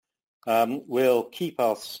We'll keep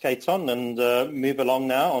our skates on and move along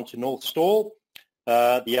now onto North Stall,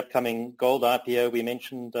 the upcoming gold IPO we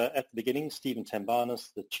mentioned at the beginning. Stephen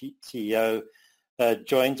Tambanis, the CEO,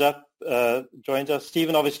 joins us.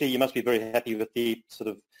 Stephen, obviously you must be very happy with the sort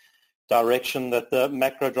of direction that the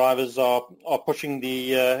macro drivers are pushing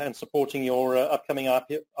the and supporting your upcoming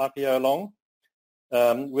IPO along.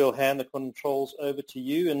 We'll hand the controls over to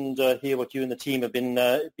you and hear what you and the team have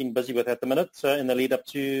been busy with at the minute in the lead up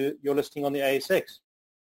to your listing on the ASX.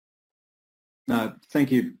 No,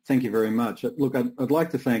 thank you very much. Look, I'd like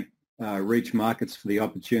to thank Reach Markets for the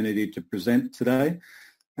opportunity to present today,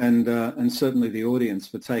 and certainly the audience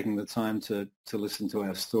for taking the time to listen to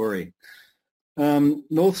our story.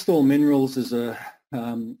 North Stall Minerals is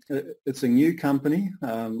it's a new company.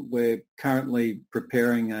 We're currently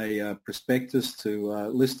preparing a prospectus to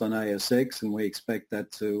list on ASX, and we expect that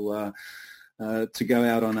to go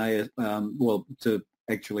out on to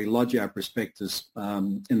actually lodge our prospectus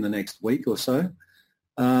in the next week or so.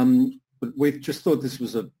 But we just thought this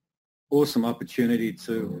was an awesome opportunity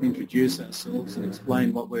to introduce ourselves and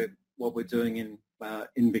explain what we're doing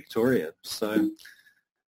in Victoria. So.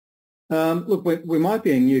 Look, we might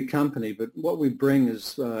be a new company, but what we bring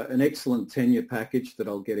is an excellent tenure package that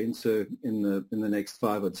I'll get into in the next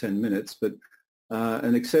 5 or 10 minutes, but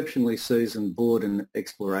an exceptionally seasoned board and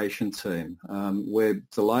exploration team. We're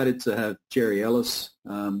delighted to have Jerry Ellis,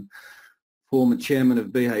 former chairman of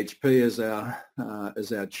BHP,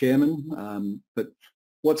 as our chairman. But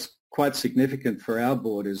what's quite significant for our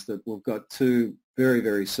board is that we've got two very,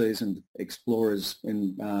 very seasoned explorers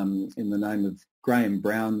in the name of Graham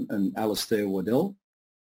Brown and Alastair Waddell.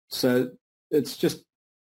 So it's just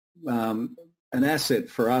an asset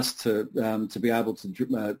for us to be able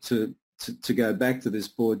to go back to this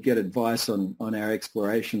board, get advice on our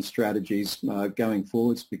exploration strategies going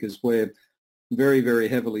forwards, because we're very, very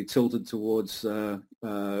heavily tilted towards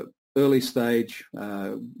early stage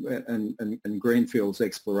and greenfields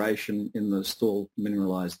exploration in the Stawell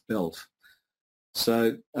mineralised belt.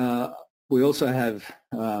 So we also have,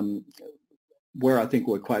 where I think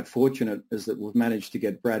we're quite fortunate, is that we've managed to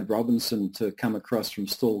get Brad Robinson to come across from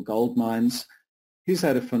Stawell Gold Mines. He's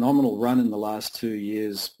had a phenomenal run in the last 2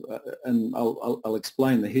 years, and I'll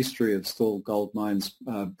explain the history of Stawell Gold Mines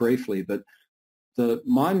briefly, but the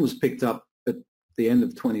mine was picked up at the end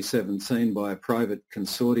of 2017 by a private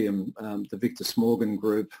consortium, the Victor Smorgon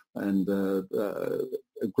Group and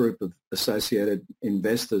a group of associated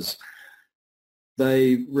investors.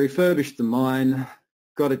 They refurbished the mine,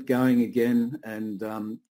 got it going again, and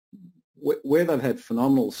where they've had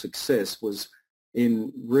phenomenal success was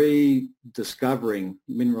in rediscovering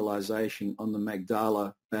mineralisation on the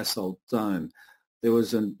Magdala basalt dome. There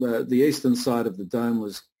was the eastern side of the dome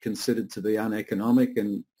was considered to be uneconomic,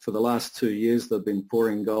 and for the last 2 years they've been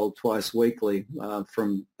pouring gold twice weekly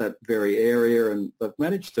from that very area, and they've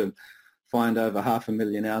managed to find over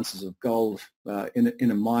 500,000 ounces of gold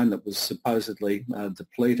in a mine that was supposedly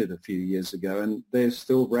depleted a few years ago, and they're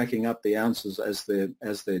still racking up the ounces as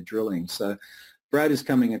they're drilling. So Brad is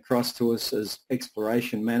coming across to us as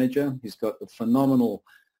exploration manager. He's got a phenomenal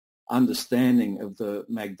understanding of the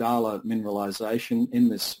Magdala mineralisation in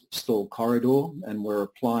this Stawell corridor, and we're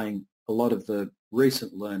applying a lot of the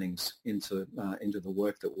recent learnings into the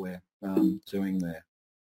work that we're doing there.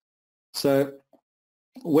 So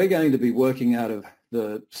we're going to be working out of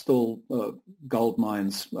the Stawell Gold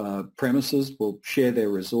Mines premises. We'll share their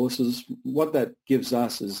resources. What that gives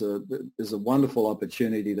us is a wonderful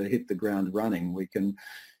opportunity to hit the ground running. We can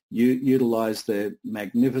utilise their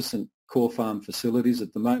magnificent core farm facilities.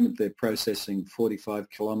 At the moment, they're processing 45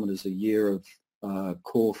 kilometres a year of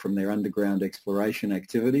core from their underground exploration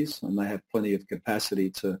activities, and they have plenty of capacity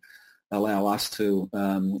to allow us to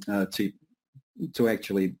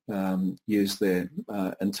actually use their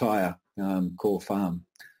entire core farm.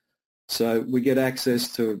 So we get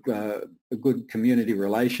access to a good community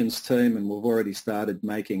relations team, and we've already started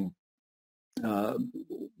making,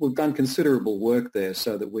 we've done considerable work there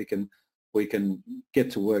so that we can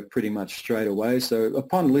get to work pretty much straight away. So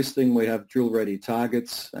upon listing, we have drill-ready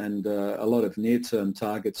targets and a lot of near-term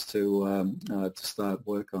targets to start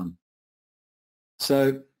work on.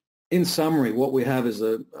 So in summary, what we have is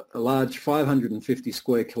a large 550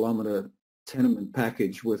 square kilometre tenement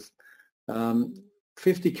package with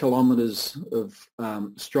 50 kilometres of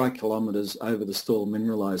strike kilometres over the Stawell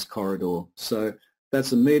mineralised corridor. So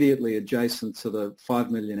that's immediately adjacent to the 5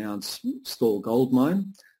 million ounce Stawell gold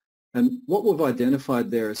mine. And what we've identified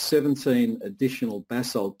there are 17 additional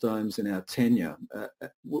basalt domes in our tenure,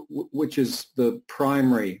 which is the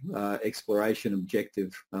primary exploration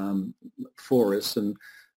objective for us. And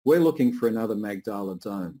we're looking for another Magdala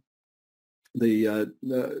dome. the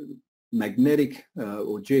magnetic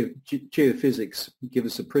or geophysics give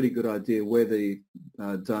us a pretty good idea where the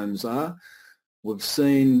domes are. We've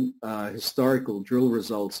seen historical drill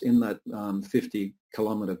results in that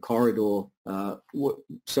 50-kilometre corridor.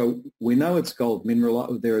 So we know it's gold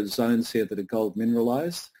mineralized. There are zones here that are gold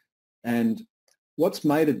mineralized. And what's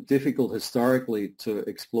made it difficult historically to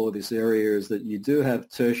explore this area is that you do have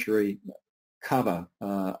tertiary cover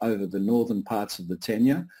over the northern parts of the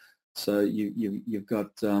tenure. So you've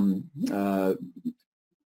got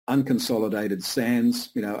unconsolidated sands,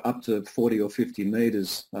 up to 40 or 50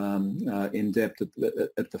 metres in depth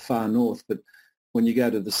at the far north. But when you go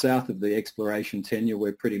to the south of the exploration tenure,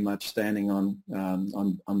 we're pretty much standing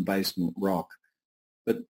on basement rock.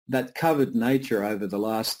 But that covered nature over the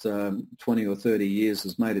last 20 or 30 years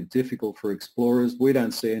has made it difficult for explorers. We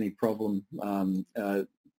don't see any problem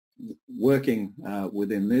working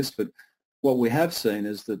within this, but what we have seen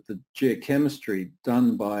is that the geochemistry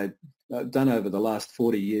done over the last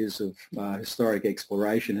 40 years of historic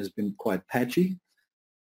exploration has been quite patchy.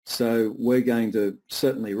 So we're going to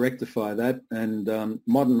certainly rectify that and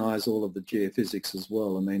modernise all of the geophysics as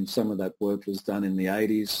well. I mean, some of that work was done in the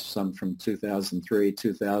 80s, some from 2003,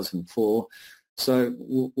 2004. So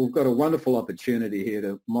we've got a wonderful opportunity here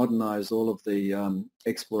to modernise all of the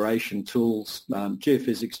exploration tools,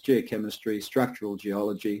 geophysics, geochemistry, structural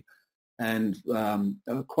geology, and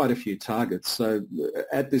quite a few targets. So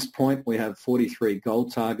at this point, we have 43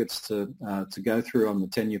 gold targets to go through on the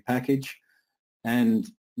tenure package, and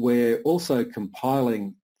we're also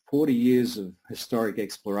compiling 40 years of historic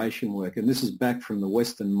exploration work, and this is back from the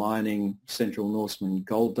Western Mining Central Norseman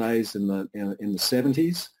gold days in the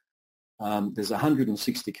 70s. There's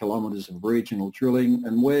 160 kilometres of regional drilling,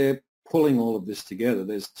 and we're pulling all of this together.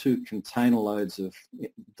 There's 2 container loads of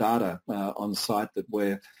data on site that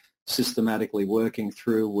we're systematically working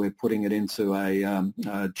through. We're putting it into a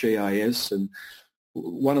GIS, and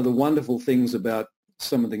one of the wonderful things about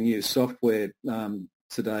some of the new software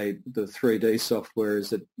today, the 3D software, is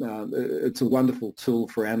that it's a wonderful tool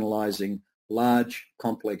for analysing large,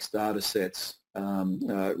 complex data sets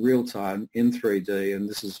real time in 3D, and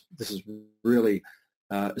this has really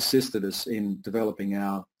assisted us in developing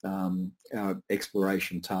our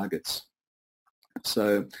exploration targets.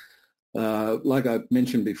 So. Like I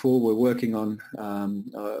mentioned before, we're working on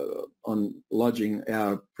lodging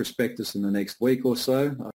our prospectus in the next week or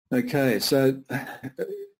so. Okay, so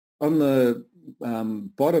on the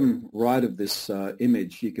bottom right of this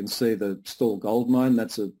image, you can see the Stawell Gold Mine.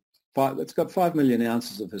 It's got 5 million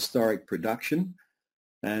ounces of historic production,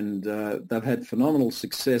 and they've had phenomenal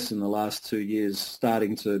success in the last 2 years,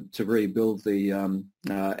 starting to rebuild the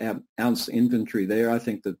ounce inventory there. I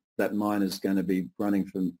think that mine is going to be running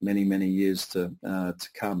for many, many years to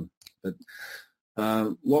come. But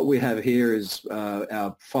what we have here is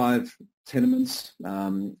our 5 tenements. We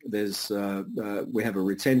have a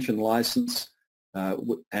retention license,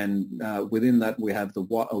 and within that we have a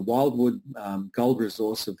Wildwood gold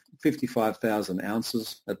resource of 55,000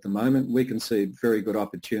 ounces at the moment. We can see very good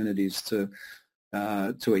opportunities to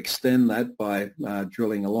extend that by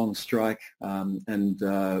drilling along strike and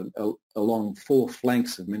along 4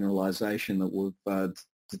 flanks of mineralisation that we've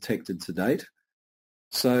detected to date.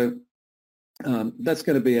 So that's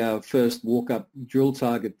going to be our first walk-up drill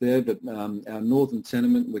target there, but our northern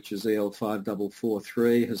tenement, which is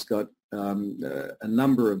EL5443, has got a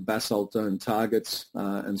number of basalt dome targets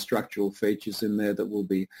and structural features in there that we'll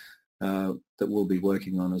be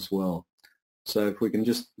working on as well. So if we can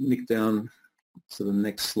just nick down to the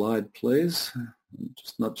next slide, please. I'm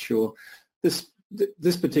just not sure. This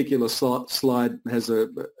particular slide has a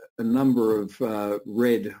number of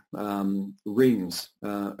red rings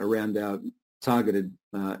around our targeted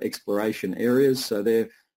exploration areas. So they're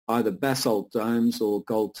either basalt domes or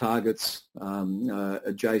gold targets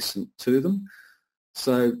adjacent to them.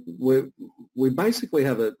 So we basically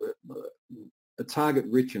have a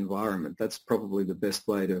target-rich environment. That's probably the best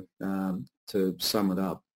way to sum it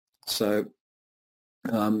up. So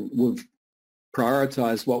we've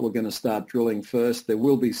prioritised what we're going to start drilling first. There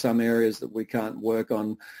will be some areas that we can't work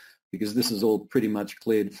on because this is all pretty much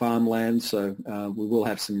cleared farmland, so we will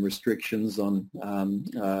have some restrictions on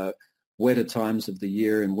wetter times of the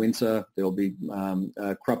year in winter. There'll be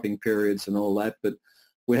cropping periods and all that, but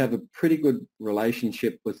we have a pretty good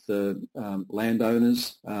relationship with the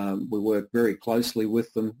landowners. We work very closely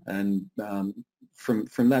with them, and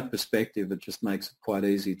from that perspective, it just makes it quite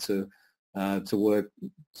easy to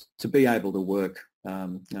be able to work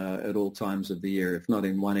at all times of the year. If not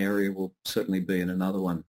in one area, we'll certainly be in another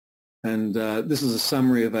one. And this is a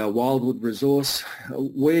summary of our Wildwood resource.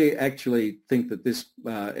 We actually think that this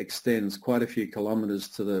extends quite a few kilometres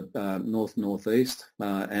to the north-northeast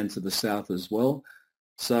and to the south as well.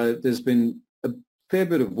 So there's been a fair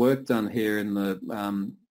bit of work done here in the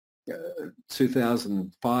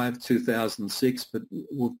 2005, 2006, but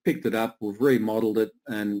we've picked it up, we've remodeled it,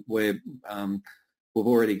 and we've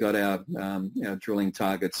already got our drilling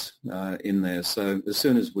targets in there. So as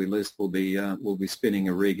soon as we list, we'll be spinning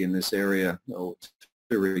a rig in this area, or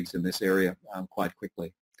 2 rigs in this area quite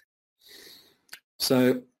quickly.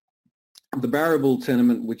 So the Barrabool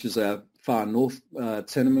tenement, which is our far north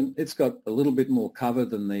tenement, it's got a little bit more cover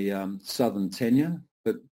than the southern tenure,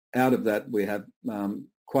 but out of that we have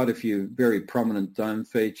quite a few very prominent dome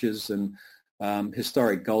features and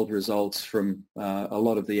historic gold results from a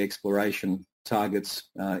lot of the exploration targets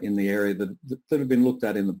in the area that have been looked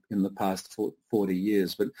at in the past 40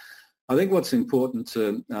 years. But I think what's important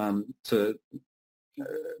to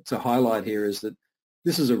highlight here is that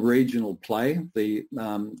this is a regional play. The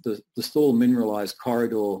Stawell mineralised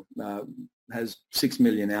corridor has 6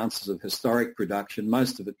 million ounces of historic production,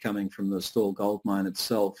 most of it coming from the Stawell gold mine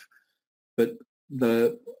itself. But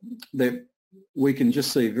we can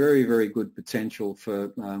just see very, very good potential for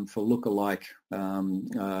lookalike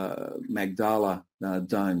Magdala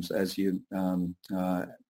domes, as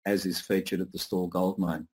is featured at the Stawell gold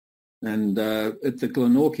mine. And at the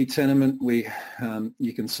Glenorchy tenement,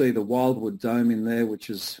 you can see the Wildwood dome in there, which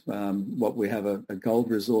is what we have a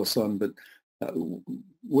gold resource on. But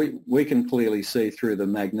we can clearly see through the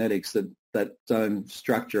magnetics that dome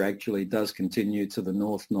structure actually does continue to the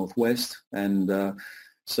north-northwest. And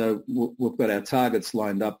so we've got our targets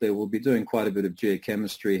lined up there. We'll be doing quite a bit of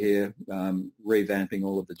geochemistry here, revamping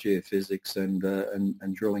all of the geophysics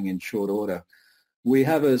and drilling in short order. We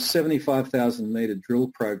have a 75,000 metre drill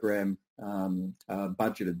program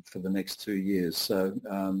budgeted for the next 2 years. So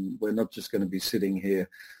we're not just going to be sitting here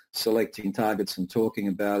selecting targets and talking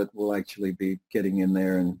about it. We'll actually be getting in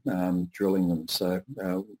there and drilling them. So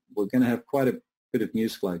we're going to have quite a bit of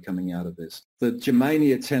news flow coming out of this. The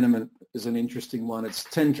Germania tenement is an interesting one. It's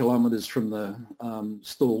 10 kilometres from the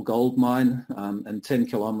Stawell gold mine and 10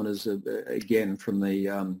 kilometres again from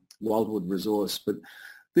the Wildwood resource. But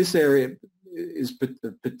this area is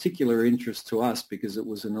of particular interest to us because it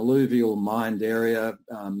was an alluvial mined area.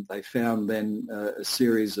 They found then a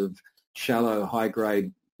series of shallow,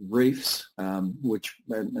 high-grade reefs, and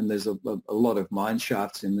there's a lot of mine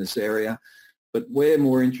shafts in this area. But we're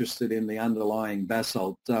more interested in the underlying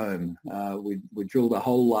basalt dome. We drilled a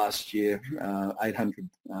hole last year, 800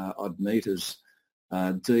 odd metres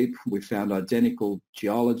deep. We found identical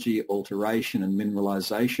geology, alteration and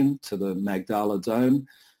mineralisation to the Magdala dome.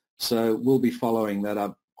 So we'll be following that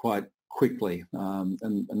up quite quickly. And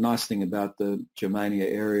the nice thing about the Germania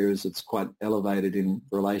area is it's quite elevated in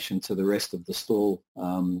relation to the rest of the Stawell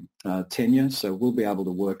tenure. So we'll be able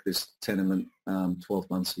to work this tenement 12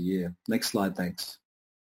 months a year. Next slide, thanks.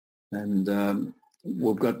 And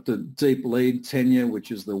we've got the Deep Lead tenure,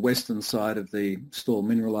 which is the western side of the Stawell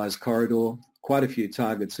mineralised corridor. Quite a few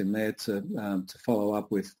targets in there to follow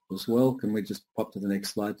up with as well. Can we just pop to the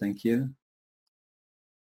next slide? Thank you.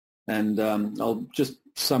 And I'll just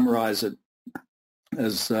summarise it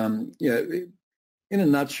as, in a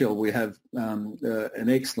nutshell, we have an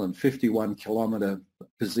excellent 51-kilometre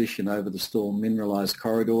position over the Stawell mineralised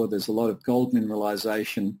corridor. There's a lot of gold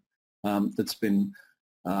mineralisation that's been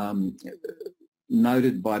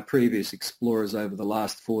noted by previous explorers over the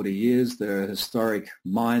last 40 years. There are historic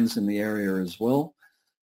mines in the area as well.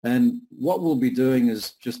 And what we'll be doing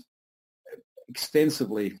is just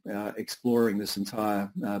extensively exploring this entire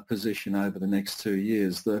position over the next 2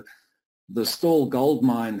 years. The Stawell gold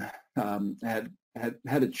mine had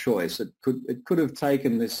a choice. It could have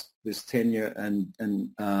taken this tenure and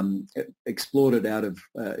explored it out of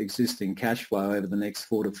existing cash flow over the next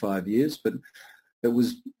 4 to 5 years, but it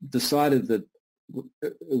was decided that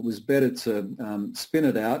it was better to spin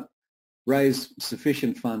it out, raise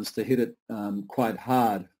sufficient funds to hit it quite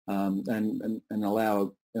hard, and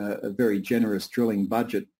allow a very generous drilling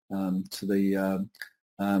budget for the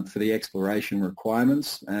exploration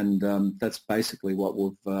requirements, and that's basically what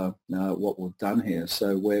we've done here.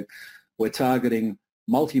 So we're targeting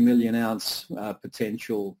multi-million ounce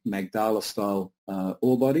potential Magdala style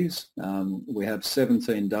ore bodies. We have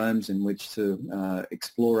 17 domes in which to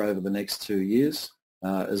explore over the next 2 years,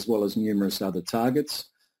 as well as numerous other targets,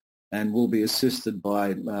 and we'll be assisted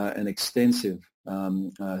by an extensive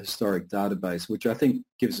historic database, which I think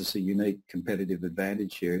gives us a unique competitive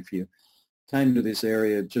advantage here. If you came to this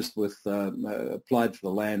area just with applied for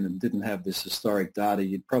the land and didn't have this historic data,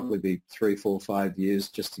 you'd probably be 3, 4, 5 years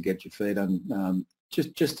just to get your feet on,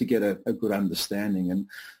 just to get a good understanding. And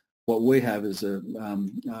what we have is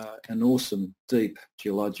an awesome, deep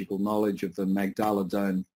geological knowledge of the Magdala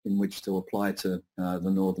Dome in which to apply to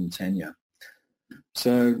the northern tenure.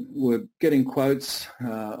 So we're getting quotes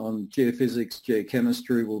on geophysics,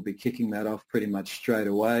 geochemistry. We'll be kicking that off pretty much straight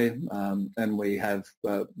away, and we have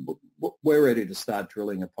we're ready to start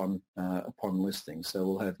drilling upon listing. So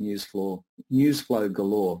we'll have news flow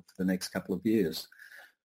galore for the next couple of years.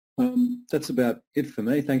 That's about it for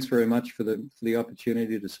me. Thanks very much for the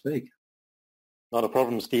opportunity to speak. Not a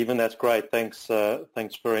problem, Stephen. That's great. Thanks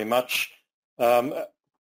very much.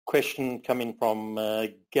 Question coming from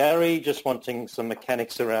Gary, just wanting some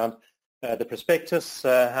mechanics around the prospectus,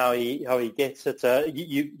 how he gets it.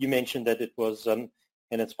 You mentioned that it was in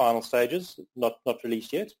its final stages, not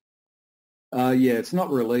released yet. Yeah, it's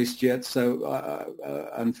not released yet. So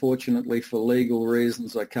unfortunately, for legal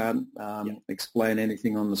reasons, I can't explain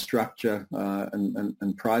anything on the structure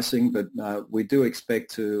and pricing. But we do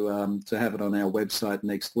expect to have it on our website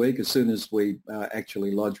next week as soon as we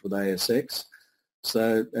actually lodge with ASX.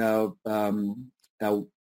 So our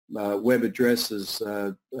web address is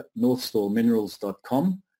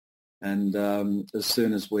northstarminerals.com, and as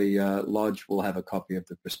soon as we lodge, we'll have a copy of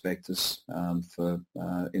the prospectus for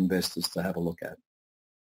investors to have a look at.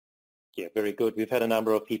 Yeah, very good. We've had a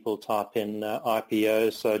number of people type in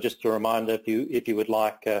IPO, so just a reminder, if you would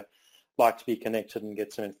like to be connected and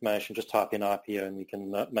get some information, just type in IPO and we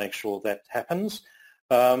can make sure that happens.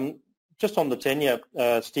 Just on the tenure,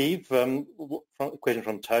 Steve, a question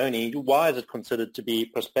from Tony, why is it considered to be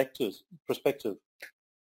prospective?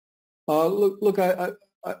 Look, I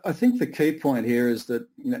think the key point here is that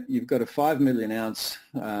you've got a 5 million ounce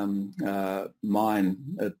mine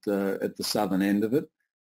at the southern end of it.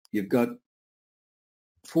 You've got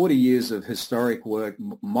 40 years of historic work,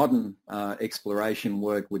 modern exploration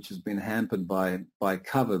work, which has been hampered by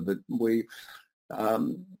cover, but we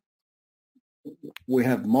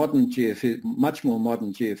have much more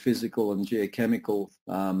modern geophysical and geochemical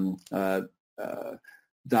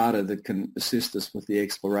data that can assist us with the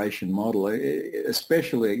exploration model,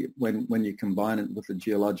 especially when you combine it with the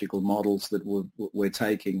geological models that we're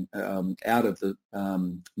taking out of the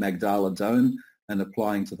Magdala Dome and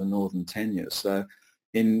applying to the northern tenure. So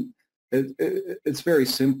it's very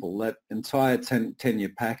simple. That entire tenure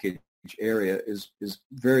package area is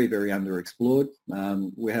very, very underexplored.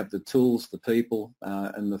 We have the tools, the people,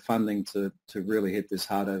 and the funding to really hit this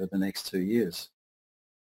hard over the next 2 years.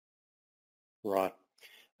 Right.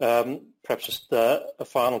 Perhaps just a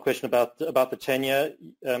final question about the tenure.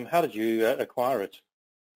 How did you acquire it?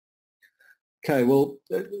 Okay, well,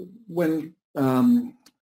 when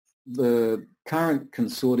the current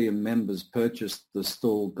consortium members purchased the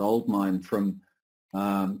Stawell gold mine from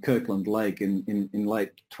Kirkland Lake in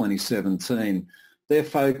late 2017, their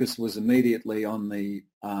focus was immediately on the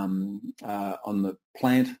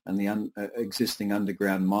plant and the existing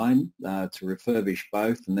underground mine to refurbish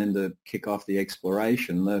both, and then to kick off the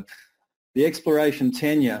exploration. The exploration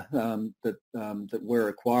tenure that we're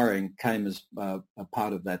acquiring came as a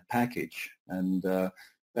part of that package, and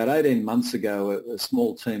about 18 months ago, a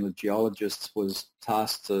small team of geologists was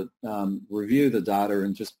tasked to review the data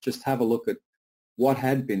and just have a look at what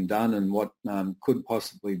had been done and what could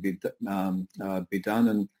possibly be done.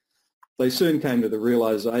 And they soon came to the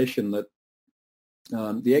realization that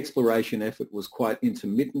the exploration effort was quite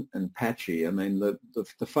intermittent and patchy. I mean, the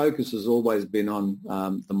focus has always been on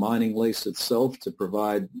the mining lease itself to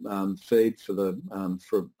provide feed for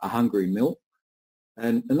a hungry mill.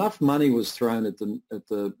 And enough money was thrown at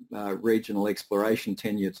the regional exploration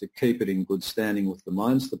tenure to keep it in good standing with the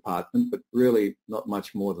mines department, but really not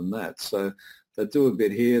much more than that. So they do a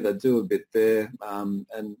bit here, they do a bit there,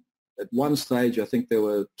 and at one stage I think there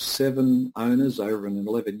were 7 owners over an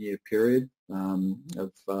 11-year period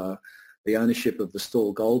of the ownership of the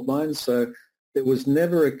Stawell gold mine. So it was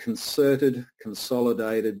never a concerted,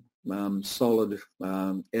 consolidated, solid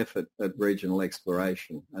effort at regional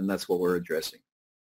exploration, and that's what we're addressing.